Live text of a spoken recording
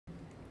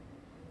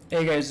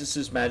Hey guys, this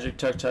is Magic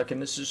Tuck Tuck,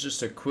 and this is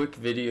just a quick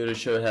video to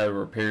show how to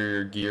repair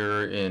your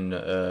gear in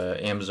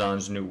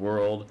Amazon's New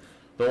World.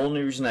 The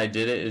only reason I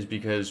did it is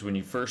because when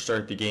you first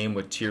start the game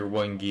with Tier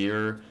 1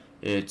 gear,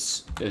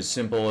 it's as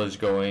simple as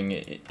going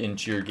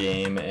into your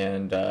game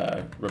and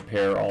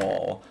repair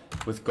all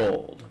with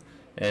gold.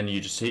 And you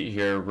just hit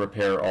here,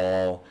 repair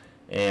all,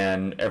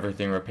 and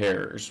everything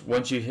repairs.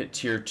 Once you hit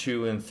Tier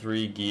 2 and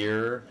 3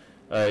 gear,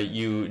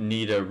 you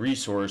need a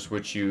resource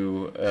which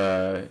you'll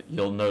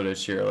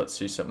notice here. Let's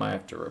see something I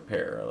have to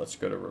repair. Let's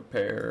go to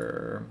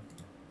repair,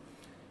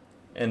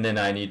 and then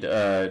I need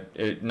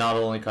it not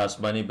only costs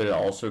money, but it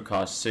also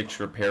costs 6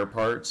 repair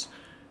parts.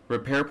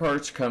 Repair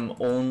parts come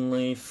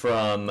only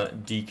from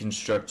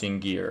deconstructing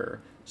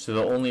gear. So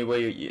the only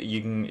way you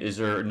can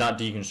or not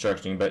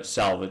deconstructing, but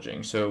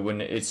salvaging. So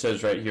when it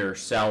says right here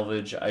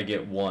salvage, I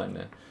get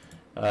 1.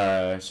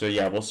 So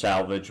yeah, we'll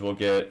salvage. We'll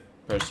get,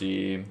 press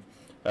E.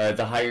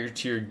 The higher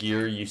tier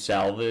gear you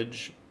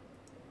salvage,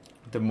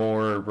 the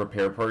more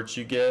repair parts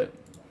you get,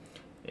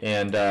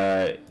 and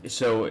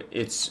so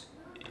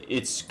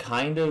it's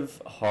kind of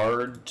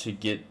hard to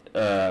get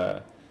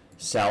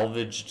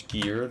salvaged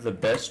gear. The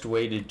best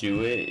way to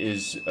do it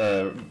is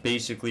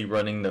basically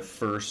running the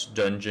first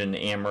dungeon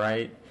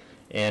Amrite,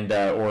 and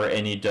or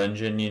any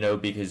dungeon,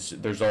 because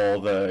there's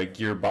all the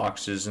gear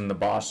boxes and the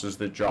bosses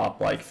that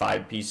drop like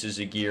 5 pieces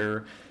of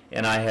gear,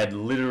 and I had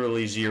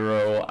literally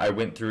 0. I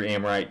went through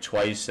Amrite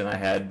twice, and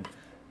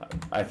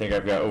I think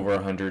I've got over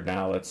 100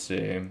 now. Let's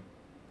see.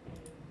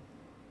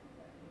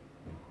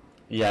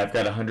 Yeah, I've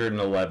got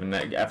 111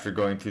 after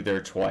going through there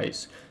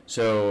twice.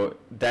 So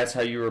that's how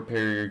you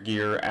repair your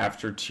gear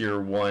after Tier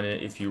 1.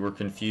 If you were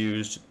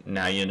confused,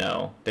 now you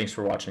know. Thanks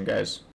for watching, guys.